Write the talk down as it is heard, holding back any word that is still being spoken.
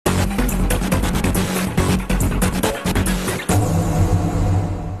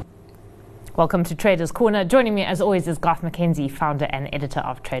Welcome to Traders Corner. Joining me, as always, is Garth McKenzie, founder and editor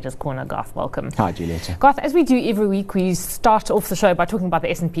of Traders Corner. Garth, welcome. Hi, Julieta. Garth, as we do every week, we start off the show by talking about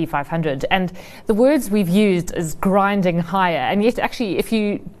the S&P 500. And the words we've used is grinding higher. And yet, actually, if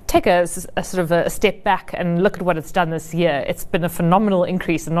you take a sort of a step back and look at what it's done this year, it's been a phenomenal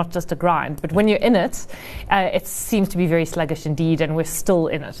increase and not just a grind. But when you're in it, it seems to be very sluggish indeed, and we're still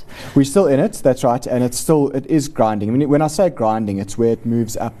in it. We're still in it, that's right, and it is grinding. I mean, when I say grinding, it's where it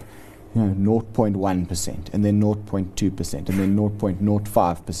moves up 0.1% and then 0.2% and then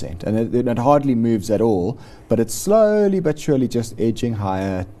 0.05%. And it hardly moves at all, but it's slowly but surely just edging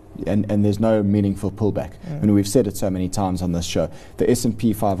higher. And there's no meaningful pullback. And we've said it so many times on this show. The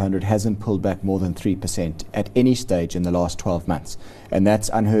S&P 500 hasn't pulled back more than 3% at any stage in the last 12 months. And that's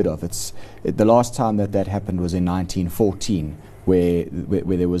unheard of. The last time that happened was in 1914, where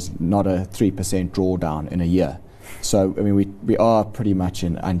there was not a 3% drawdown in a year. So, I mean, we are pretty much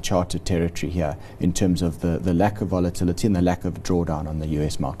in uncharted territory here in terms of the lack of volatility and the lack of drawdown on the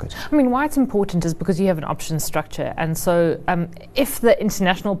US market. I mean, why it's important is because you have an option structure. And so if the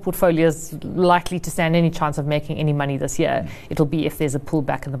international portfolio is likely to stand any chance of making any money this year, it'll be if there's a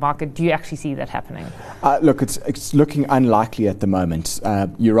pullback in the market. Do you actually see that happening? Look, it's looking unlikely at the moment.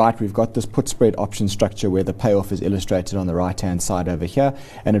 You're right, we've got this put spread option structure where the payoff is illustrated on the right-hand side over here,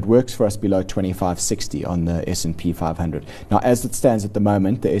 and it works for us below 2560 on the S&P 500. Now, as it stands at the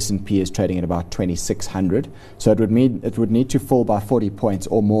moment, the S&P is trading at about 2600, so it would need to fall by 40 points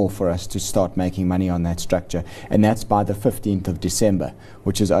or more for us to start making money on that structure, and that's by the 15th of December,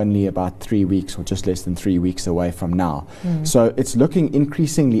 which is only about 3 weeks or just less than 3 weeks away from now. So it's looking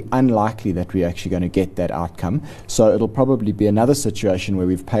increasingly unlikely that we're actually going to get that outcome. So it'll probably be another situation where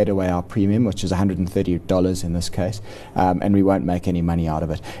we've paid away our premium, which is $130 in this case, and we won't make any money out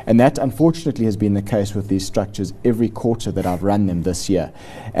of it. And that, unfortunately, has been the case with these structures every quarter that I've run them this year.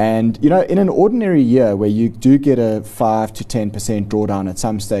 And, you know, in an ordinary year where you do get a 5 to 10% drawdown at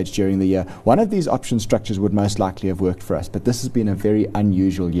some stage during the year, one of these option structures would most likely have worked for us. But this has been a very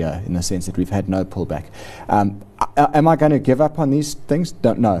unusual year in the sense that we've had no pullback. Am I going to give up on these things?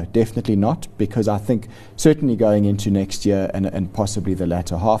 No, definitely not, because I think certainly going into next year and possibly the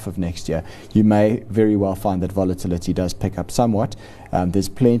latter half of next year, you may very well find that volatility does pick up somewhat. There's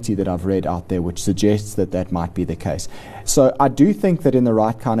plenty that I've read out there which suggests that might be the case. So I do think that in the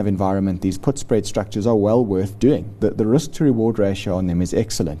right kind of environment, these put spread structures are well worth doing. The risk to reward ratio on them is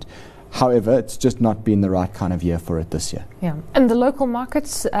excellent. However, it's just not been the right kind of year for it this year. Yeah, and the local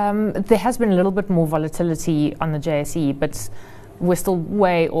markets, there has been a little bit more volatility on the JSE, but we're still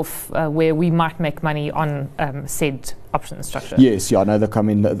way off where we might make money on said option structure. Yes, yeah, no, look, I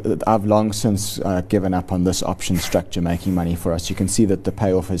mean, I've long since given up on this option structure making money for us. You can see that the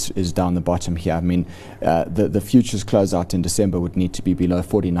payoff is down the bottom here. I mean, the futures closeout in December would need to be below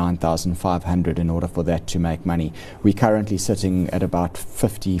 49,500 in order for that to make money. We're currently sitting at about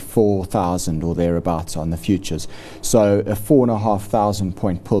 54,000 or thereabouts on the futures. So a 4,500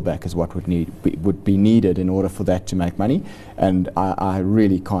 point pullback is what would be needed in order for that to make money. And I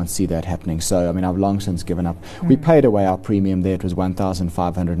really can't see that happening. So, I mean, I've long since given up. We paid away our premium there. It was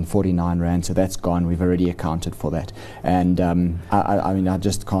 1,549 Rand, so that's gone. We've already accounted for that. And I mean, I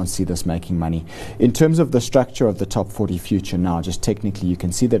just can't see this making money. In terms of the structure of the top 40 future now, just technically you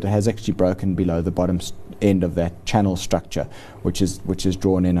can see that it has actually broken below the bottom end of that channel structure, which is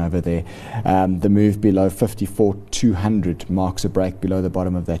drawn in over there. The move below 54,200 marks a break below the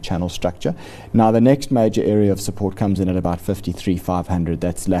bottom of that channel structure. Now, the next major area of support comes in at about 53,500.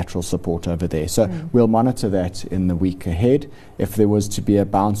 That's lateral support over there. So we'll monitor that in the week ahead. If there was to be a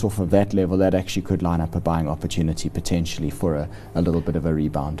bounce off of that level, that actually could line up a buying opportunity potentially for a little bit of a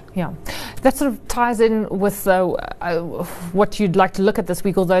rebound. Yeah, that sort of ties in with what you'd like to look at this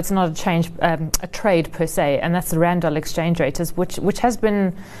week, although it's not a trade per se, and that's the Rand dollar exchange rate, which I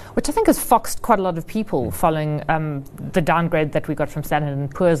think has foxed quite a lot of people following the downgrade that we got from Standard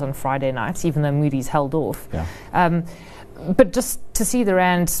 & Poor's on Friday nights, even though Moody's held off. Yeah. But just to see the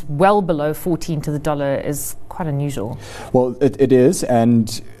Rand well below 14 to the dollar is quite unusual. Well, it is,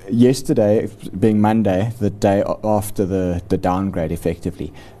 and yesterday, being Monday, the day after the downgrade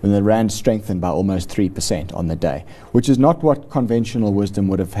effectively, when the Rand strengthened by almost 3% on the day, which is not what conventional wisdom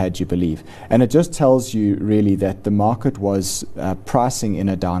would have had you believe. And it just tells you really that the market was pricing in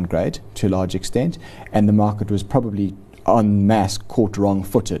a downgrade to a large extent, and the market was probably en masse caught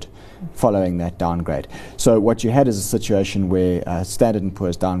wrong-footed following that downgrade. So what you had is a situation where Standard &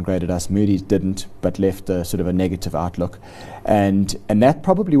 Poor's downgraded us, Moody's didn't, but left a sort of a negative outlook. And that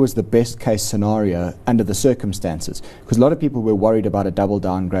probably was the best case scenario under the circumstances, because a lot of people were worried about a double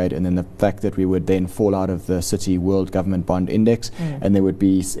downgrade and then the fact that we would then fall out of the Citi World Government Bond Index and there would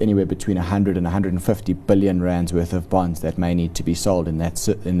be anywhere between 100 and 150 billion rands worth of bonds that may need to be sold in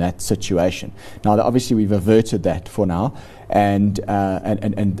that situation. Now, obviously, we've averted that for now. And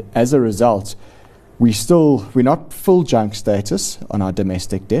as a result, we're not full junk status on our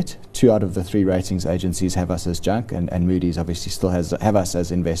domestic debt. 2 out of the 3 ratings agencies have us as junk, and Moody's obviously still have us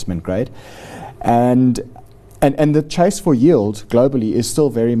as investment grade. And the chase for yield globally is still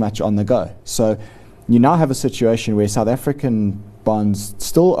very much on the go. So you now have a situation where South African bonds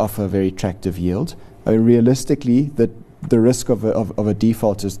still offer very attractive yield. I mean, realistically, the risk of a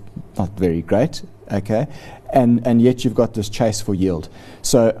default is not very great. Okay, and yet you've got this chase for yield.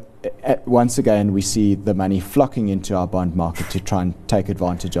 So once again, we see the money flocking into our bond market to try and take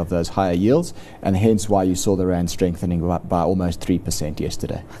advantage of those higher yields, and hence why you saw the rand strengthening by almost 3%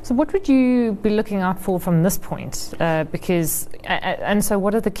 yesterday. So what would you be looking out for from this point? So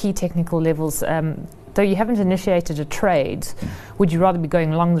what are the key technical levels? Though you haven't initiated a trade, would you rather be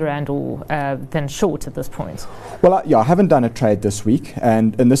going long the rand or than short at this point? Well, I haven't done a trade this week,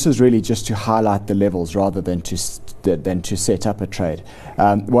 and this is really just to highlight the levels rather than to set up a trade.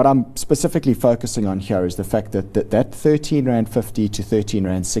 What I'm specifically focusing on here is the fact that 13 Rand 50 to 13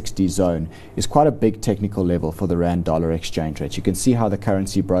 Rand 60 zone is quite a big technical level for the rand dollar exchange rate. You can see how the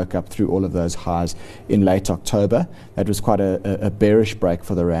currency broke up through all of those highs in late October. That was quite a bearish break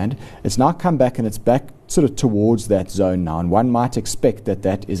for the rand. It's now come back and it's back sort of towards that zone now, and one might expect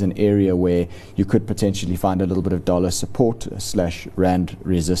that is an area where you could potentially find a little bit of dollar support / rand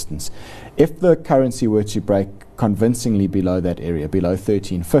resistance. If the currency were to break convincingly below that area, below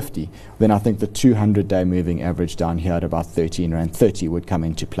 13.50, then I think the 200-day moving average down here at about 13 Rand 30 would come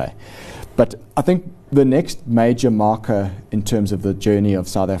into play. But I think the next major marker in terms of the journey of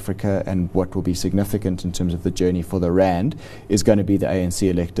South Africa and what will be significant in terms of the journey for the rand is going to be the ANC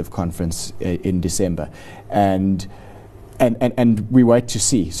elective conference in December. And we wait to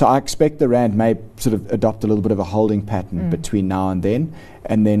see. So I expect the rand may sort of adopt a little bit of a holding pattern between now and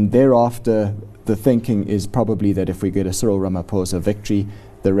then thereafter the thinking is probably that if we get a Cyril Ramaphosa victory,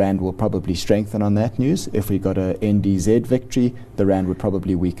 the rand will probably strengthen on that news. If we got a NDZ victory, the rand would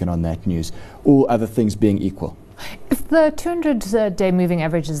probably weaken on that news, all other things being equal. If the 200-day moving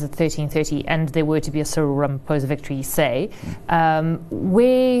average is at 13.30 and there were to be a Cyril Ramaphosa victory, say,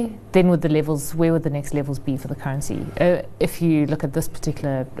 where would the next levels be for the currency? If you look at this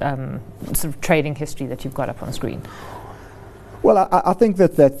particular sort of trading history that you've got up on the screen. Well, I think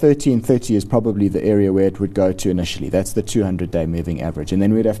that 13.30 is probably the area where it would go to initially. That's the 200-day moving average. And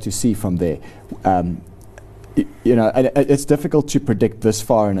then we'd have to see from there. It's difficult to predict this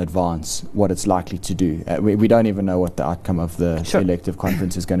far in advance what it's likely to do. We don't even know what the outcome of the elective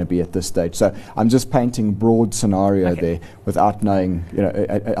conference is going to be at this stage. So I'm just painting broad scenario there without knowing.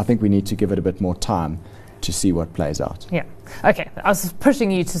 I think we need to give it a bit more time to see what plays out. Yeah. Okay. I was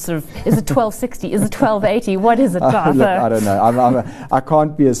pushing you to sort of, is it 1260? Is it 1280? What is it, Arthur? Look, I don't know. I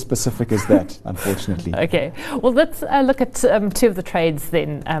can't be as specific as that, unfortunately. Okay. Well, let's look at 2 of the trades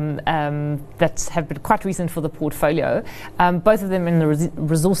then that have been quite recent for the portfolio. Both of them in the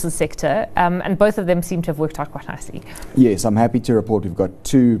resources sector, and both of them seem to have worked out quite nicely. Yes, I'm happy to report we've got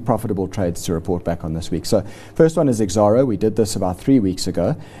 2 profitable trades to report back on this week. So first one is Exxaro. We did this about 3 weeks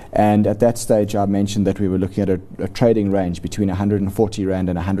ago, and at that stage I mentioned that we were looking at a trading range between 140 Rand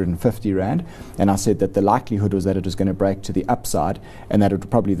and 150 Rand, and I said that the likelihood was that it was going to break to the upside and that it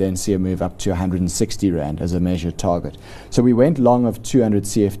would probably then see a move up to 160 Rand as a measured target. So we went long of 200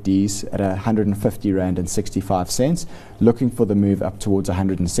 CFDs at 150 Rand and 65 cents, looking for the move up towards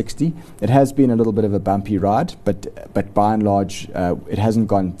 160. It has been a little bit of a bumpy ride, but by and large it hasn't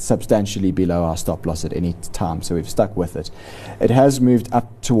gone substantially below our stop loss at any time, so we've stuck with it. It has moved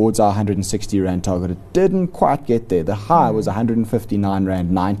up towards our 160 Rand target. It didn't quite get there. The high was 159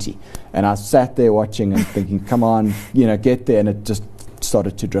 Rand 90, and I sat there watching and thinking, come on, get there, and it just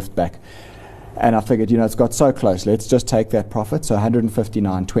started to drift back. And I figured, it's got so close, let's just take that profit. So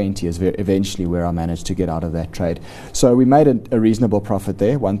 159.20 is eventually where I managed to get out of that trade. So we made a reasonable profit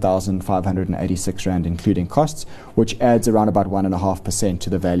there, 1,586 Rand including costs, which adds around about 1.5% to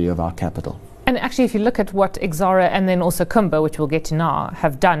the value of our capital. And actually, if you look at what Exxaro and then also Kumba, which we'll get to now,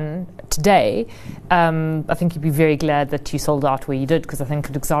 have done today, I think you'd be very glad that you sold out where you did, because I think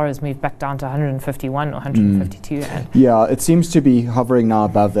Exara's moved back down to 151 or 152 rand. Yeah, it seems to be hovering now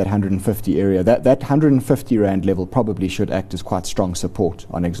above that 150 area. That 150 rand level probably should act as quite strong support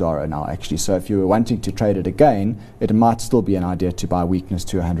on Exara now, actually. So if you were wanting to trade it again, it might still be an idea to buy weakness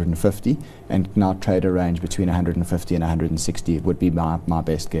to 150 and now trade a range between 150 and 160 would be my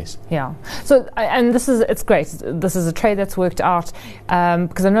best guess. Yeah. So, and it's great. This is a trade that's worked out,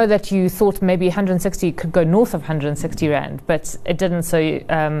 because I know that you thought maybe 160 could go north of 160 rand, but it didn't. So it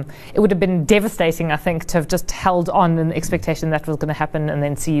would have been devastating, I think, to have just held on in the expectation that was going to happen and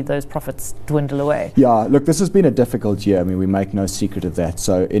then see those profits dwindle away. Yeah, look, this has been a difficult year. I mean, we make no secret of that.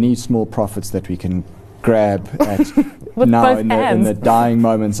 So any small profits that we can grab at now in the dying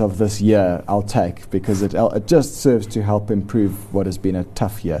moments of this year, I'll take, because it just serves to help improve what has been a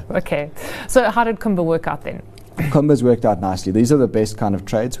tough year. Okay. So how did Kumba work out then? Kumba's worked out nicely. These are the best kind of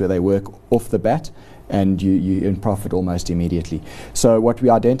trades where they work off the bat and you earn profit almost immediately. So what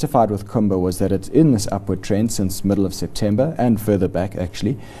we identified with Kumba was that it's in this upward trend since middle of September and further back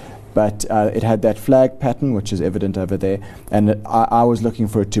actually. But it had that flag pattern, which is evident over there, and I was looking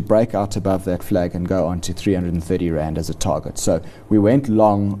for it to break out above that flag and go on to 330 Rand as a target. So we went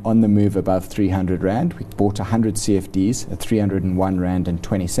long on the move above 300 Rand. We bought 100 CFDs at 301 Rand and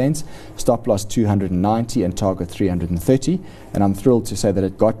 20 cents, stop loss 290 and target 330. And I'm thrilled to say that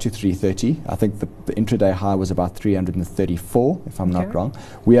it got to 330. I think the intraday high was about 334, if I'm not wrong.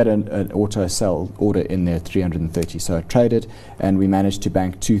 We had an auto sell order in there at 330, so I traded and we managed to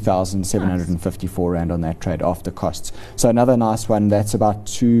bank 2,754 Rand on that trade after costs. So another nice one. That's about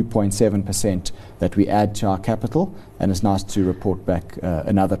 2.7% that we add to our capital, and it's nice to report back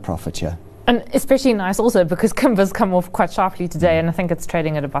another profit here. And especially nice also because Kumba's come off quite sharply today, and I think it's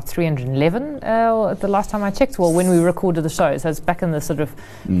trading at about 311 the last time I checked, well, when we recorded the show. So it's back in the sort of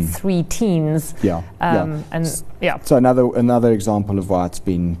three teens. Yeah. So another example of why it's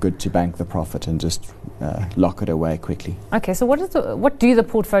been good to bank the profit and just lock it away quickly. Okay, so what do the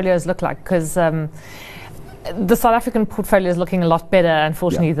portfolios look like? Because the South African portfolio is looking a lot better,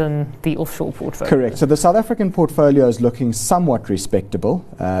 unfortunately, than the offshore portfolio. Correct. So the South African portfolio is looking somewhat respectable.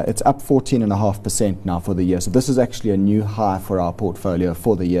 It's up 14.5% now for the year. So this is actually a new high for our portfolio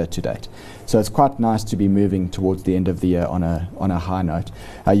for the year to date. So it's quite nice to be moving towards the end of the year on a high note.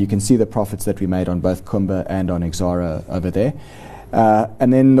 You can see the profits that we made on both Kumba and on Exara over there.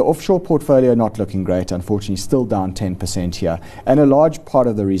 And then the offshore portfolio not looking great, unfortunately, still down 10% here. And a large part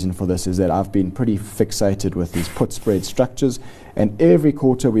of the reason for this is that I've been pretty fixated with these put spread structures, and every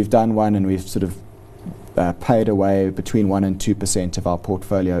quarter we've done one and we've sort of paid away between 1 and 2% of our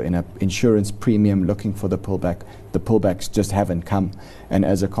portfolio in an insurance premium looking for the pullback. The pullbacks just haven't come, and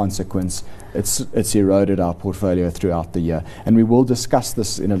as a consequence it's eroded our portfolio throughout the year. And we will discuss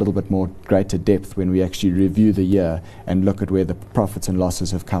this in a little bit more greater depth when we actually review the year and look at where the profits and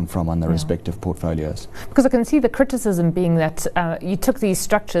losses have come from on the respective portfolios. Because I can see the criticism being that you took these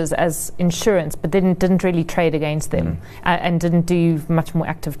structures as insurance but then didn't really trade against them and didn't do much more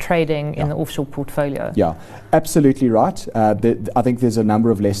active trading in the offshore portfolio. Yeah, absolutely right. I think there's a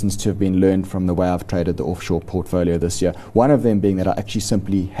number of lessons to have been learned from the way I've traded the offshore portfolio this year. One of them being that I actually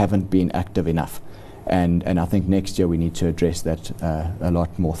simply haven't been active enough. And I think next year we need to address that a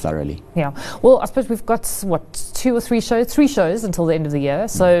lot more thoroughly. Yeah. Well, I suppose we've got, three shows until the end of the year.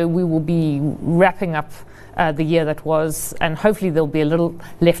 So we will be wrapping up the year that was, and hopefully there'll be a little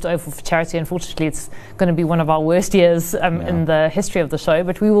left over for charity. Unfortunately, it's going to be one of our worst years in the history of the show,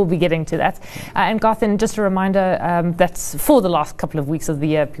 but we will be getting to that. And Garth, just a reminder that for the last couple of weeks of the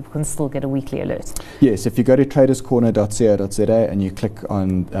year, people can still get a weekly alert. Yes, if you go to traderscorner.co.za and you click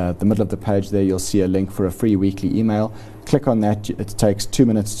on the middle of the page there, you'll see a link for a free weekly email. Click on that. It takes 2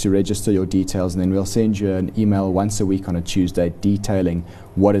 minutes to register your details, and then we'll send you an email once a week on a Tuesday detailing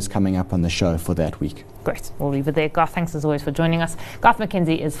what is coming up on the show for that week. Great. We'll leave it there. Garth, thanks as always for joining us. Garth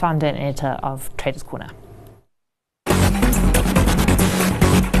McKenzie is founder and editor of Traders Corner.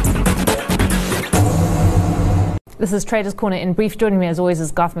 This is Traders Corner in brief. Joining me as always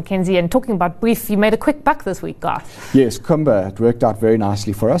is Garth McKenzie. And talking about brief, you made a quick buck this week, Garth. Yes, Kumba, it worked out very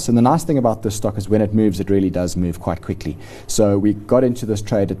nicely for us. And the nice thing about this stock is when it moves, it really does move quite quickly. So we got into this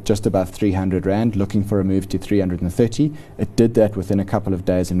trade at just above 300 Rand, looking for a move to 330. It did that within a couple of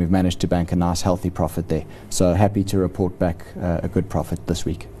days, and we've managed to bank a nice, healthy profit there. So happy to report back a good profit this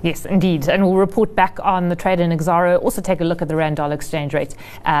week. Yes, indeed. And we'll report back on the trade in Exara. Also take a look at the Rand-dollar exchange rate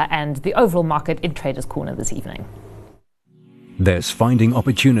and the overall market in Traders Corner this evening. There's finding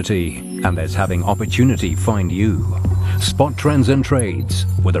opportunity, and there's having opportunity find you. Spot trends and trades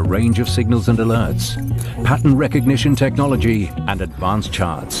with a range of signals and alerts, pattern recognition technology, and advanced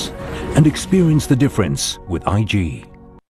charts. and experience the difference with IG.